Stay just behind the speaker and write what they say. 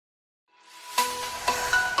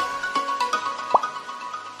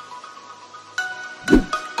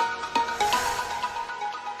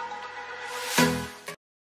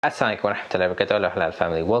Assalamualaikum warahmatullahi wabarakatuh, Halal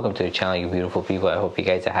family. Welcome to the channel, you beautiful people. I hope you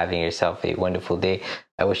guys are having yourself a wonderful day.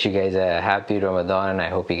 I wish you guys a happy Ramadan.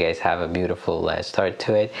 I hope you guys have a beautiful start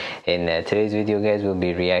to it. In today's video, guys, we'll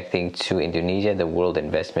be reacting to Indonesia, the world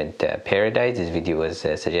investment paradise. This video was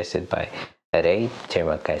suggested by Ray.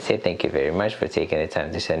 Thank you very much for taking the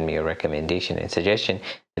time to send me a recommendation and suggestion.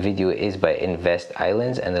 The video is by Invest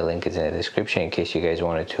Islands and the link is in the description in case you guys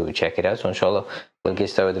wanted to check it out. So inshallah, we'll get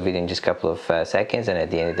started with the video in just a couple of seconds, and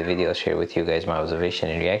at the end of the video I'll share with you guys my observation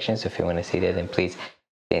and reactions. So if you want to see that, then please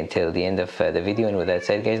stay until the end of the video. And with that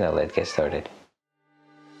said, guys, now let's get started.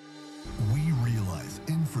 We realize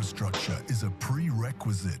infrastructure is a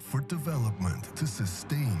prerequisite for development to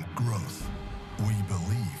sustain growth. We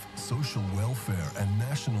believe social welfare and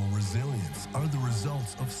national resilience are the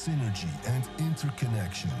results of synergy and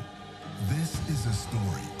interconnection. This is a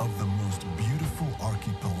story of the most beautiful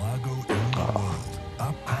archipelago in the world,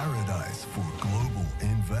 a paradise for global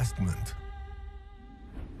investment.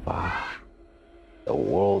 Wow. The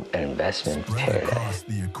world investment Spread paradise. across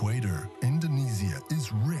the equator, Indonesia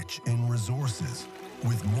is rich in resources.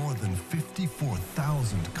 With more than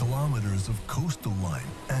 54,000 kilometers of coastal line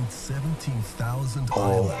and 17,000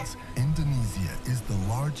 islands, Indonesia is the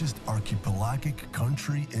largest archipelagic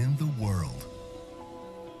country in the world.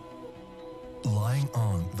 Lying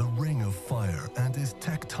on the Ring of Fire and is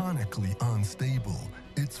tectonically unstable,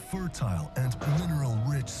 its fertile and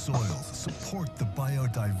mineral-rich soils support the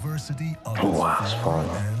biodiversity of its flora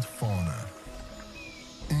and fauna.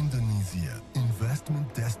 Indonesia,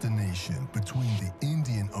 investment destination between the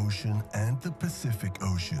Indian Ocean and the Pacific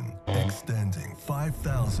Ocean, extending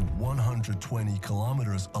 5,120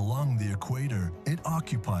 kilometers along the equator, it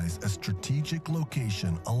occupies a strategic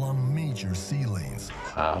location along major sea lanes,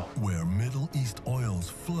 where Middle East oils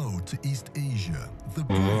flow to East Asia, the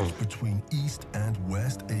bridge between East and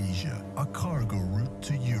West Asia, a cargo route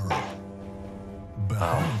to Europe.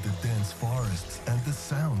 Behind the dense forests and the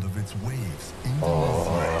sound of its waves,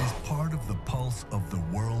 Indonesia is part of the pulse of the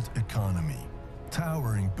world economy.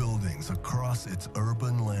 Towering buildings across its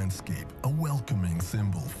urban landscape, a welcoming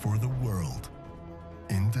symbol for the world.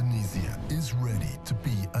 Indonesia is ready to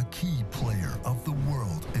be a key player of the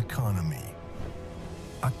world economy.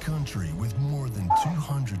 A country with more than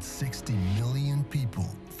 260 million people,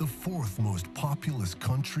 the fourth most populous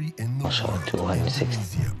country in the world,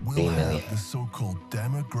 Indonesia will have the so-called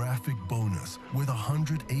demographic bonus with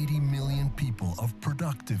 180 million people of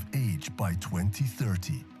productive age by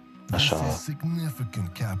 2030. This is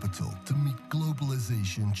significant capital to meet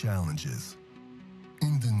globalization challenges.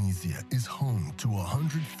 Indonesia is home to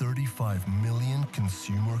 135 million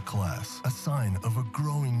consumer class, a sign of a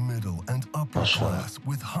growing middle and upper class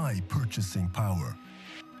with high purchasing power.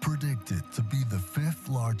 Predicted to be the 5th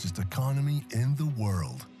largest economy in the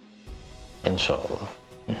world. Inshallah.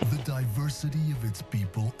 The diversity of its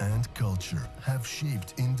people and culture have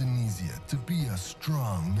shaped Indonesia to be a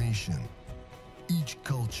strong nation. Each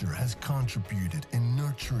culture has contributed in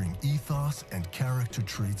nurturing ethos and character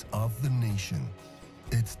traits of the nation.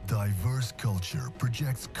 Its diverse culture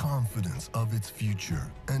projects confidence of its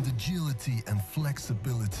future and agility and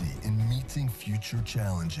flexibility in meeting future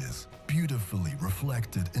challenges, beautifully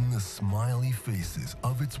reflected in the smiley faces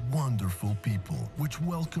of its wonderful people, which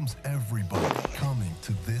welcomes everybody coming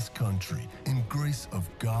to this country in grace of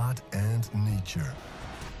God and nature.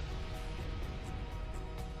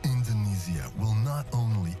 Indonesia will not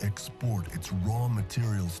only export its raw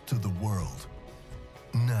materials to the world.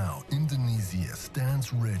 Now, Indonesia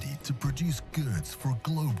stands ready to produce goods for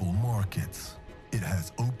global markets. It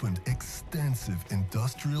has opened extensive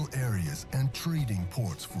industrial areas and trading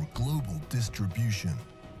ports for global distribution.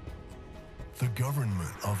 The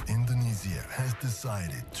government of Indonesia has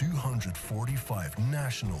decided 245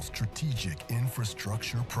 national strategic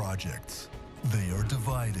infrastructure projects. They are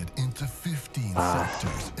divided into 15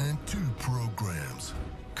 sectors and 2 programs,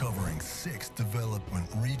 covering 6 development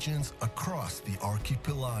regions across the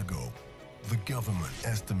archipelago. The government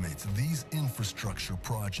estimates these infrastructure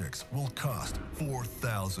projects will cost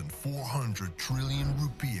 4,400 trillion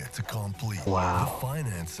rupiah to complete. The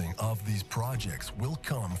financing of these projects will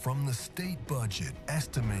come from the state budget,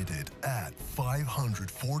 estimated at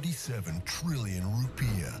 547 trillion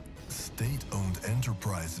rupiah. State-owned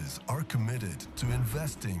enterprises are committed to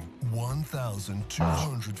investing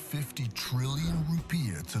 1,250 trillion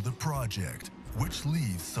rupiah to the project, which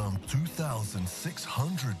leaves some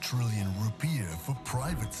 2,600 trillion rupiah for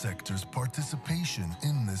private sector's participation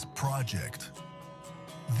in this project.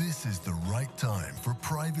 This is the right time for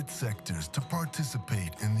private sectors to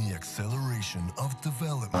participate in the acceleration of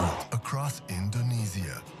development across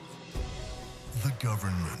Indonesia. The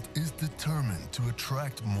government is determined to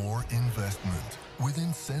attract more investment with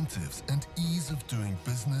incentives and ease of doing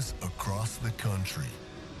business across the country.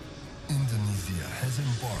 Indonesia has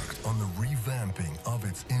embarked on the revamping of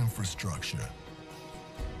its infrastructure.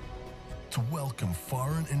 To welcome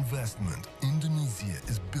foreign investment, Indonesia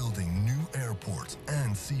is building new airports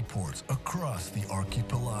and seaports across the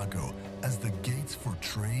archipelago as the gates for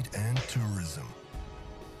trade and tourism.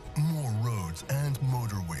 More roads and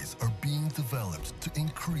motorways are being developed to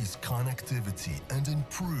increase connectivity and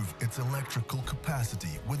improve its electrical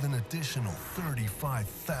capacity with an additional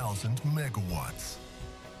 35,000 megawatts.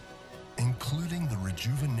 Including the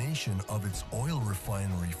rejuvenation of its oil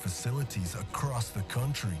refinery facilities across the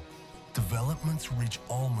country, developments reach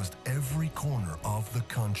almost every corner of the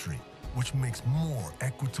country, which makes more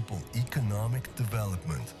equitable economic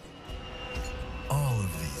development. All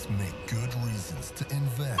of these make good reasons to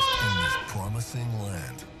invest in this promising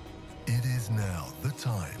land. It is now the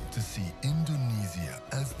time to see Indonesia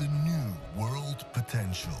as the new world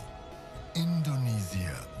potential.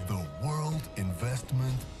 Indonesia, the world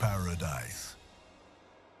investment paradise.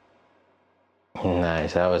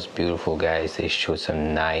 Nice, that was beautiful, guys. They showed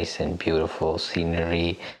some nice and beautiful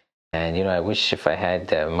scenery. And I wish if I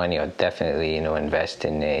had money, I'd definitely invest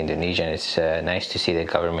in Indonesia. And it's nice to see the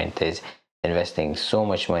government is investing so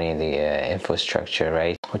much money in the infrastructure,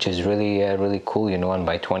 right? Which is really really cool, and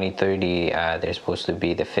by 2030 they're supposed to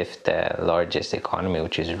be the 5th largest economy,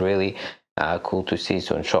 which is really cool to see.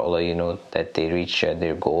 So inshallah, that they reach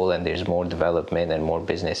their goal and there's more development and more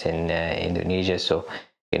business in Indonesia. So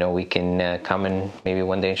we can come and maybe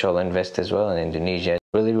one day inshallah invest as well in Indonesia.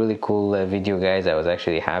 Really cool video, guys. I was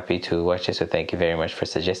actually happy to watch it, so thank you very much for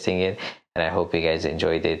suggesting it, and I hope you guys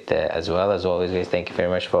enjoyed it as well. As always, guys, thank you very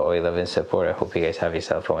much for all your love and support. I hope you guys have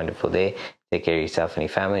yourself a wonderful day. Take care of yourself and your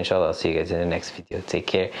family. Inshallah, I'll see you guys in the next video. Take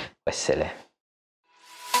care. Wassalam.